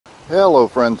Hello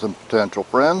friends and potential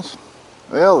friends.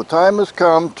 Well, the time has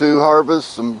come to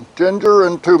harvest some ginger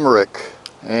and turmeric,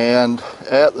 and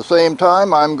at the same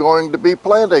time I'm going to be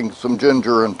planting some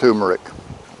ginger and turmeric.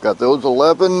 Got those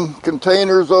 11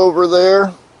 containers over there.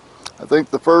 I think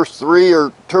the first 3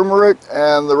 are turmeric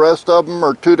and the rest of them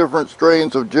are 2 different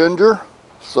strains of ginger.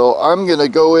 So I'm going to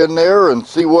go in there and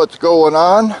see what's going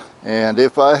on, and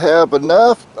if I have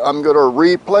enough I'm going to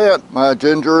replant my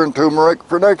ginger and turmeric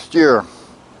for next year.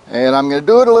 And I'm going to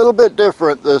do it a little bit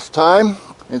different this time.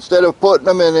 Instead of putting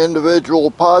them in individual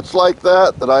pots like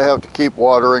that I have to keep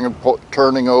watering and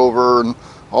turning over and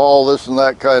all this and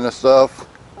that kind of stuff,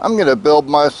 I'm going to build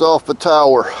myself a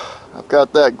tower. I've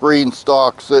got that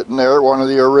GreenStalk sitting there, one of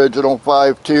the original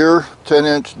 5-tier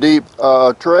 10-inch deep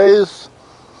trays,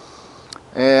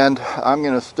 and I'm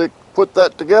going to put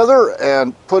that together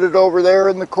and put it over there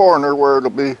in the corner where it'll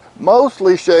be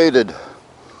mostly shaded,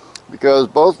 because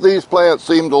both these plants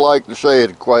seem to like the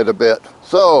shade quite a bit.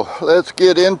 So let's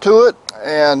get into it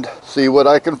and see what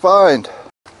I can find.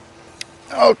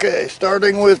 Okay,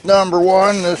 starting with number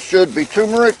 1, this should be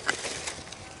turmeric.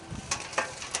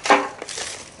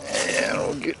 And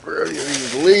we'll get rid of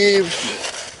these leaves,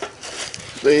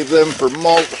 save them for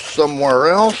mulch somewhere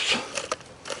else.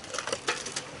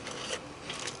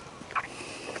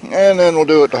 And then we'll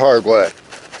do it the hard way.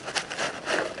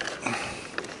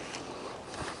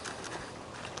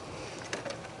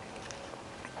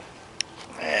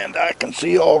 And I can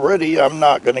see already I'm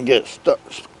not going to get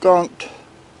skunked,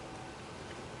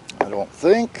 I don't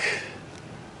think.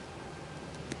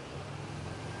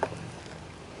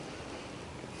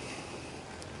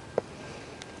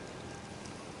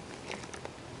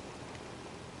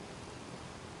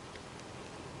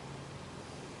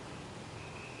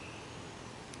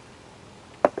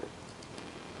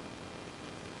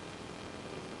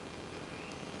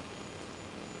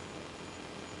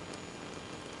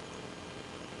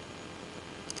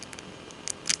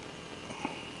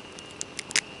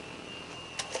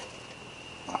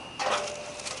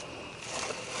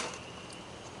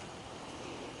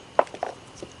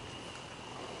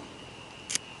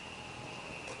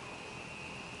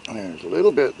 There's a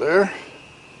little bit there.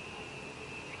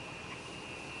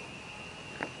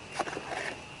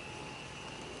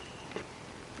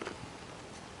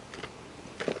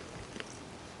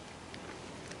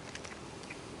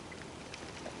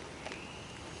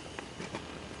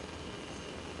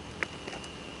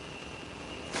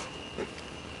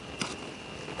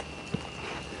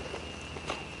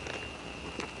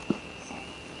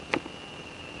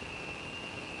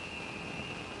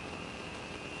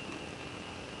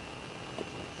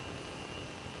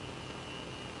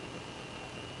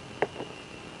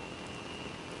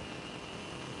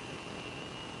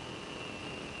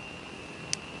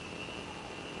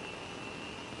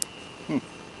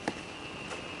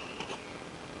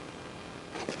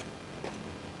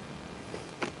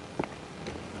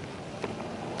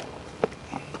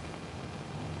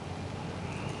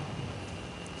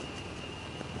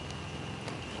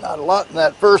 Not a lot in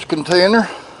that first container,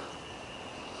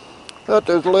 but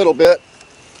there's a little bit.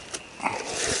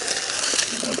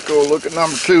 Let's go look at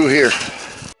number 2 here.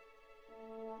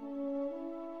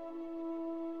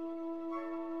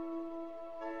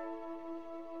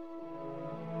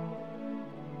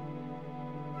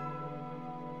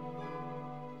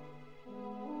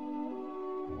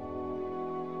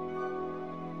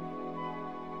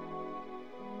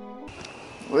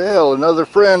 Well, another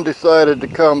friend decided to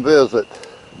come visit.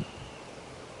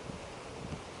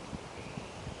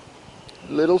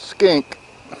 Little skink.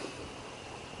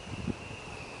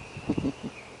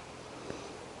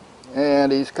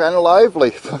 And he's kind of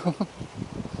lively.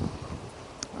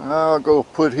 I'll go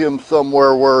put him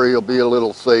somewhere where he'll be a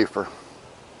little safer.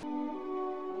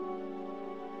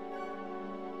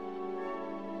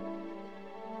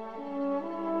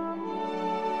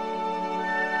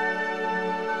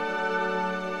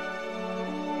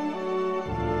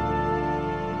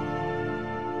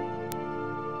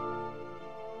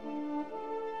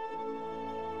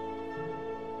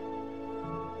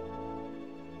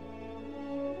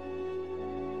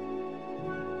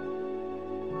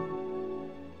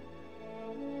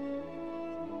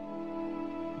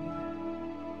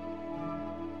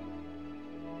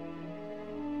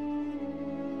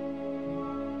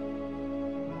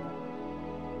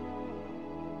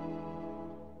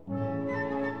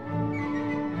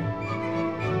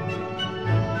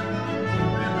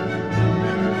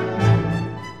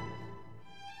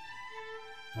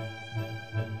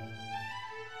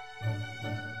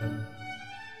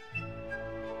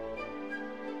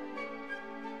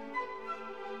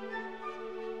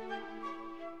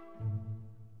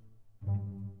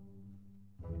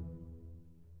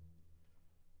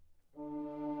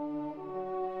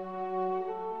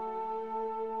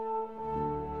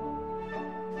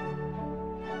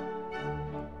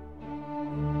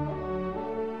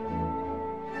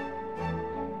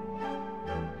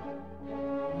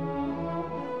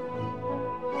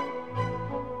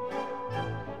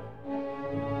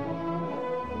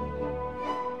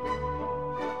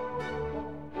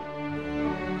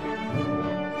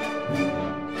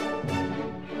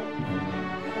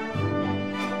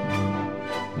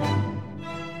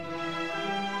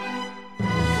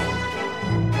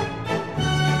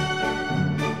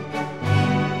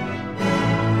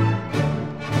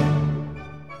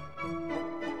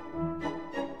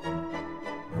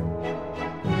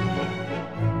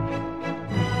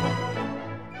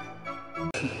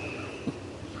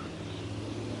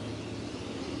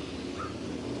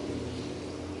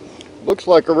 Looks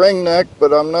like a ringneck,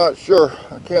 but I'm not sure.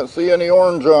 I can't see any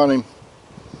orange on him.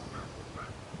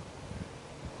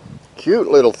 Cute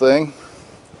little thing.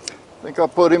 I think I'll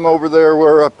put him over there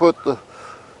where I put the,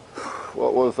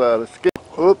 what was that, a skin.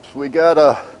 Oops, we got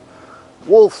a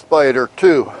wolf spider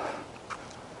too.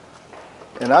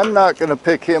 And I'm not going to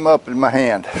pick him up in my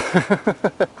hand.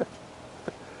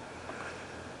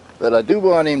 But I do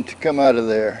want him to come out of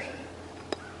there.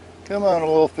 Come on,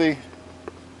 Wolfie.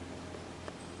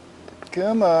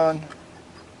 Come on.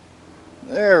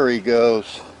 There he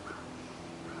goes.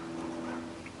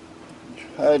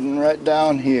 Hiding right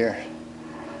down here.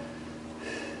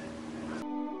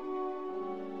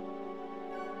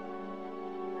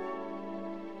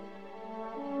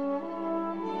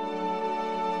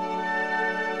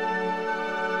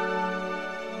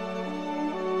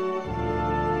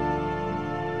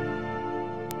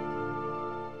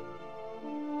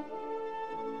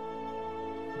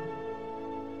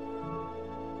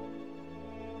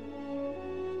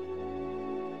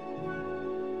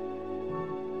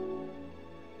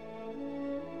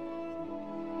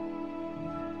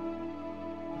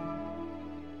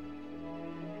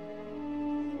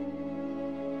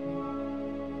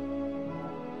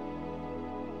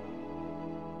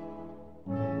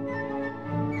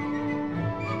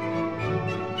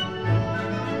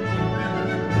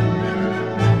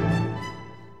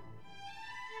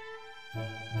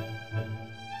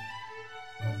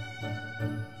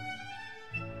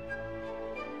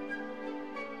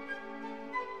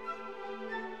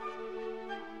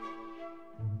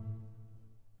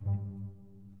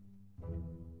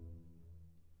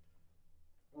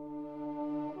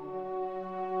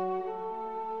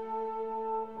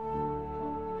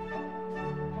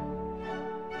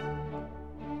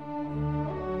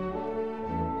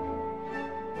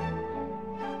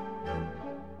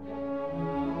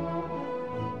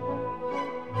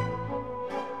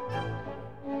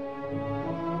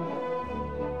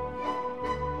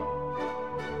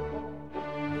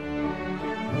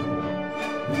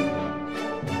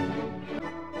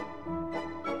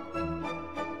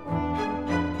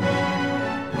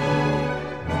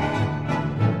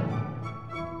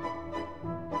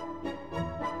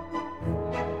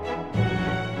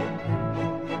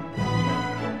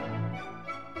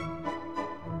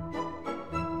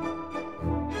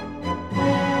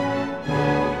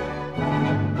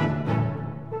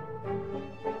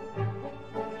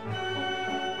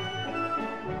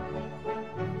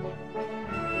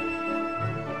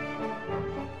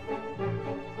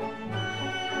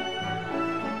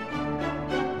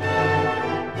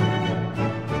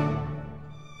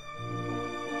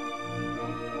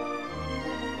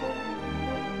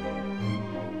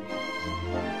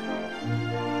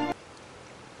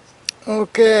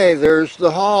 Okay, there's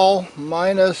the haul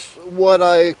minus what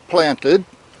I planted.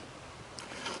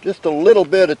 Just a little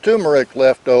bit of turmeric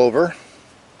left over.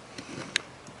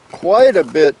 Quite a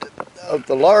bit of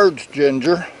the large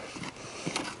ginger.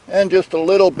 And just a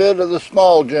little bit of the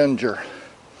small ginger.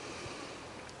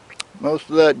 Most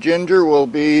of that ginger will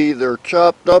be either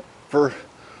chopped up for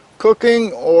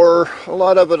cooking, or a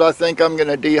lot of it I think I'm going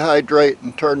to dehydrate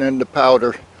and turn into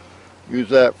powder. Use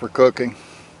that for cooking.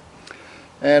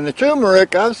 And the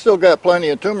turmeric, I've still got plenty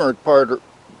of turmeric powder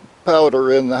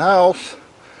in the house,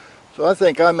 so I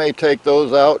think I may take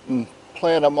those out and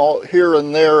plant them all here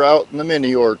and there out in the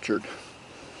mini orchard.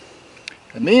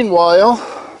 And meanwhile,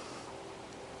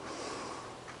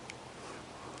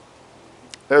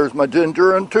 there's my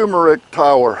ginger and turmeric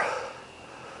tower.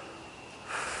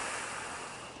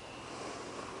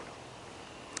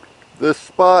 This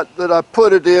spot that I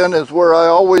put it in is where I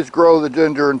always grow the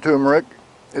ginger and turmeric.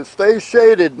 It stays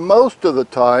shaded most of the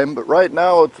time, but right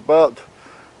now it's about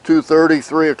 2:30,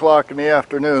 3 o'clock in the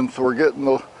afternoon, so we're getting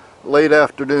the late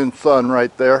afternoon sun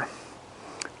right there.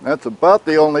 That's about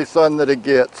the only sun that it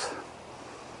gets.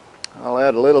 I'll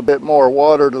add a little bit more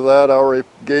water to that. I already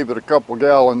gave it a couple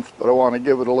gallons, but I want to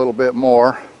give it a little bit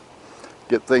more.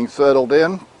 Get things settled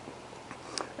in.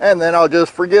 And then I'll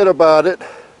just forget about it.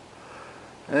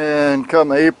 And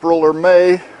come April or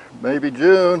May, maybe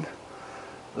June,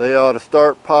 they ought to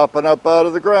start popping up out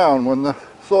of the ground when the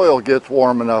soil gets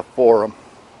warm enough for them.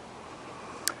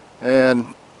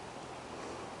 And,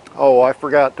 oh, I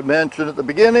forgot to mention at the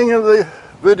beginning of the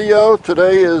video,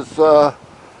 today is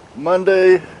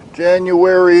Monday,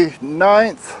 January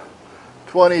 9th,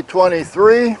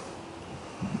 2023.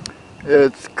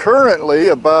 It's currently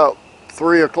about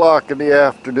 3 o'clock in the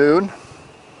afternoon.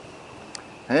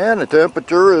 And the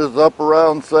temperature is up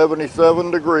around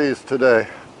 77 degrees today.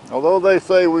 Although they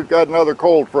say we've got another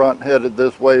cold front headed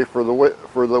this way for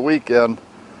the weekend,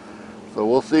 So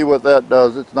we'll see what that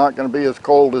does. It's not going to be as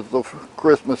cold as the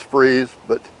Christmas freeze,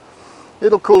 but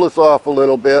it'll cool us off a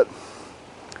little bit.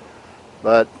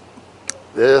 But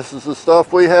this is the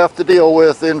stuff we have to deal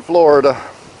with in Florida.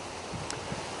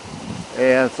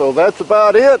 And so that's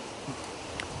about it.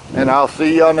 And I'll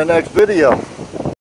see you on the next video.